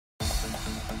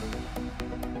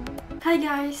Hi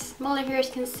guys, Mollou here as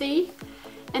you can see,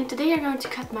 and today I'm going to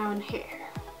cut my own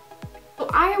hair. So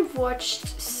I have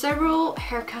watched several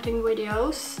hair cutting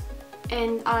videos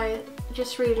and I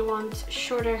just really want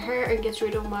shorter hair and get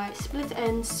rid of my split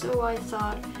ends, so I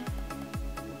thought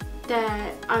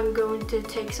that I'm going to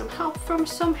take some help from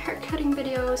some hair cutting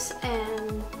videos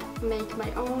and make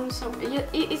my own.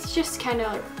 It's just kind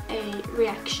of a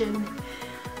reaction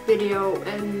video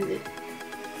and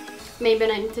maybe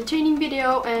an entertaining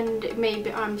video, and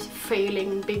maybe I'm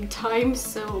failing big time,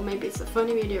 so maybe it's a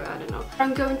funny video, I don't know. What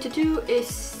I'm going to do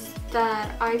is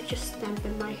that I just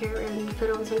dampen my hair and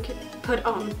put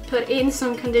in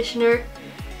some conditioner,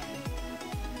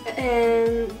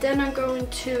 and then I'm going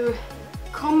to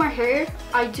comb my hair.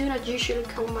 I do not usually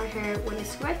comb my hair when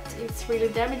it's wet, it's really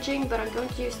damaging, but I'm going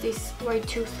to use this white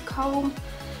tooth comb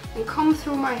and comb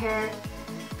through my hair,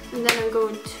 and then I'm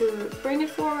going to bring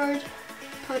it forward,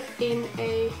 put in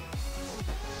a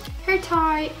hair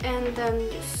tie, and then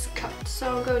just cut.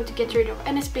 So I'm going to get rid of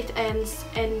any split ends,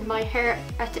 and my hair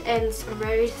at the ends are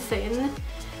very thin,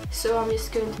 so I'm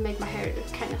just going to make my hair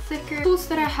look kind of thicker. The tools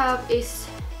that I have is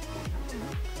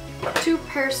 2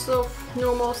 pairs of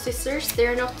normal scissors.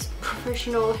 They're not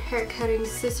professional hair cutting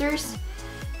scissors.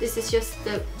 This is just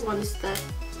the ones that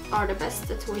are the best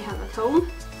that we have at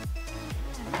home.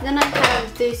 Then I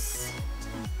have this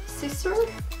scissor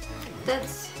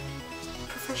that's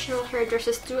professional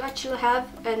hairdressers do actually have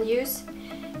and use,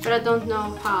 but I don't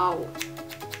know how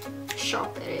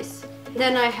sharp it is.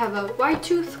 Then I have a white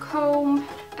tooth comb,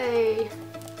 a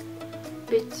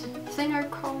bit thinner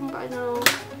comb, I know,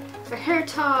 a hair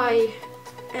tie,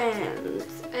 and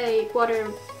a water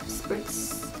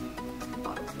spritz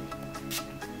bottle.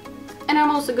 And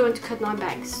I'm also going to cut my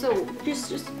bangs, so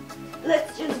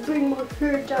let's just bring my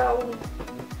hair down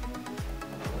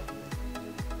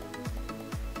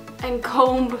and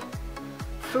comb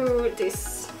through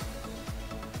this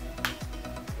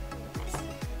mess.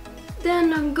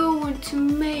 Then I'm going to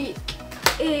make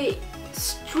a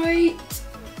straight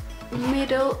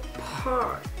middle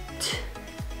part.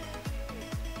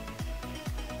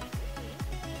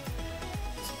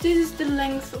 So this is the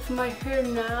length of my hair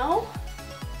now.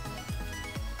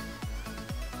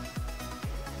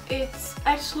 It's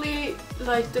actually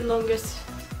like the longest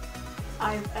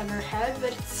I've ever had,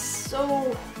 but it's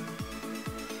so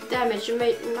damaged. You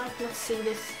might not see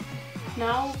this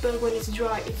now, but when it's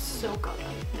dry it's so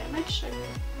goddamn damaged.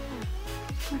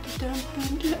 I'm going to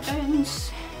dampen the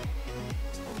ends,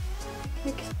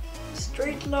 make a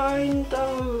straight line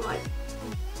down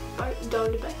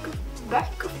down the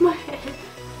back of my head,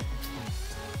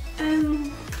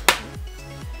 and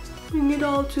bring it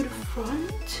all to the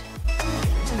front.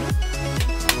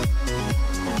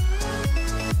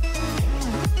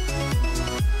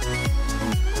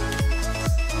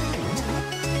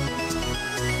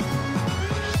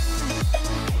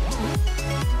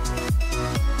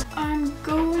 I'm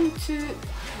going to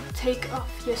take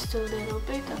off just a little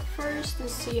bit at first and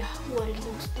see what it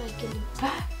looks like in the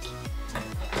back.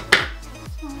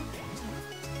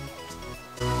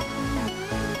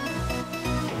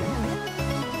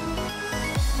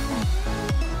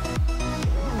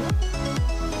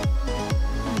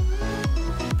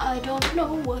 I don't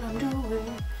know what I'm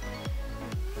doing.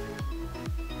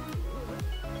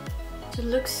 It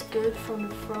looks good from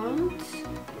the front.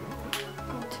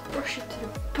 I'm going to brush it to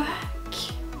the back.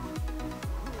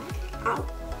 Ow.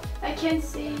 I can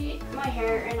see my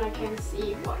hair and I can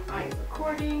see what I'm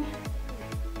recording.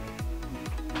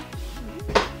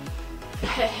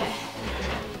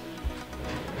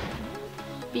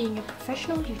 Being a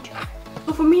professional YouTuber.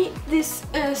 So for me, this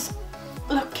is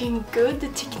looking good, the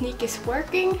technique is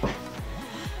working,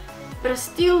 but I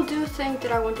still do think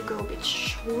that I want to go a bit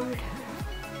shorter.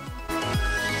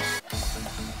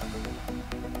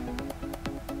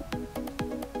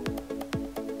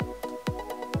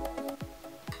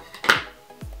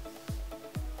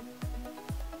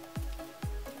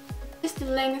 This is the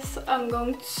length I'm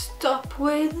going to stop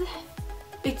with.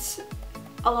 It's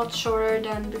a lot shorter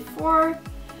than before.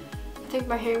 I think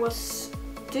my hair was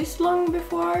this long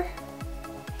before.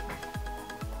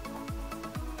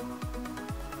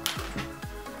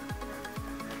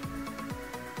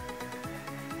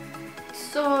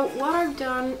 So what I've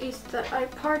done is that I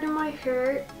parted my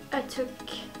hair. I took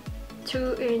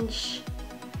 2-inch,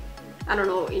 I don't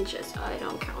know inches, I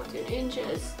don't count in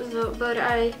inches, so, but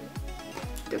I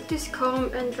took this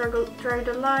comb and dragged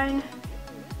a line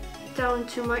down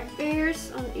to my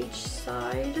ears on each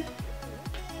side.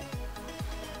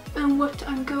 And what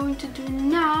I'm going to do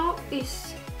now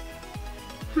is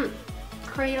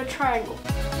create a triangle.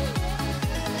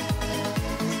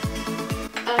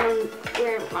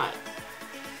 Where my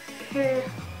hair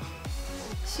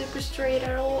super straight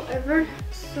at all ever,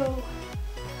 so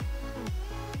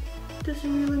it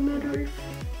doesn't really matter if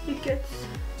it gets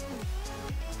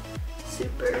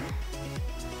super,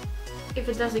 if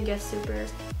it doesn't get super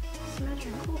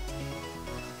symmetrical.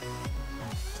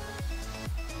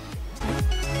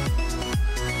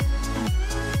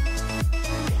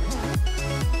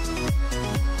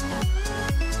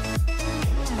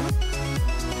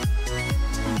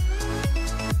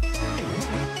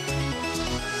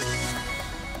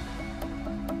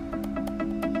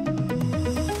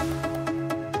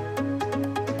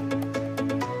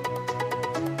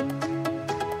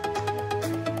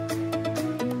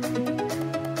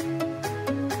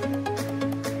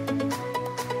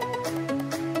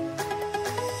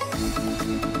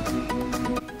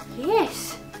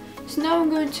 Yes! So now I'm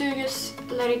going to just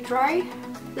let it dry,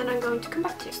 then I'm going to come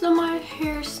back to it. So my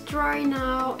hair is dry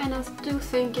now, and I do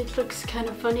think it looks kind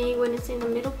of funny when it's in the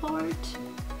middle part.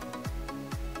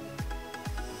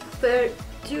 But I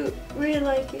do really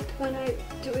like it when I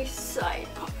do a side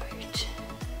part.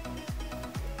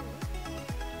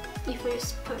 If I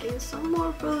just put in some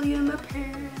more volume up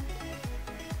here.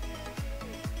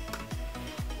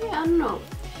 Yeah, I don't know.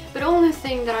 But the only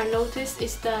thing that I noticed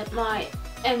is that my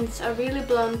ends are really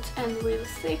blunt and really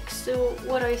thick, so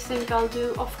what I think I'll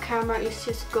do off camera is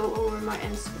just go over my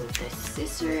ends with this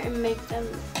scissor and make them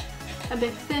a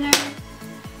bit thinner.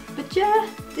 But yeah,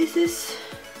 this is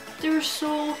the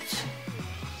result.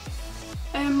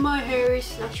 And my hair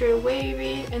is naturally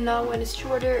wavy, and now when it's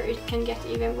shorter it can get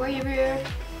even wavier.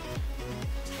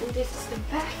 And this is the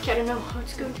back. I don't know how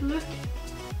it's going to look.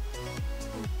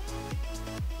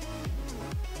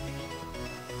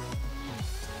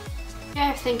 Yeah,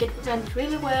 I think it went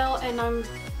really well, and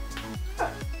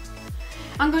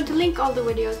I'm going to link all the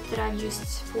videos that I've used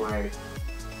for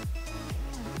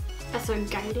as a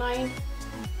guideline,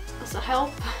 as a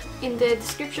help, in the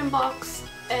description box.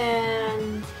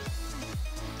 And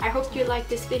I hope you like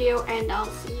this video, and I'll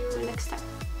see you next time.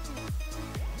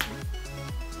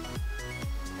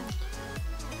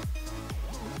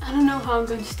 I don't know how I'm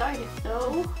going to start it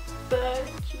though, but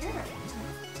yeah.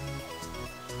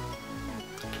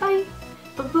 Bye.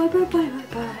 Bye bye bye bye bye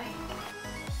bye.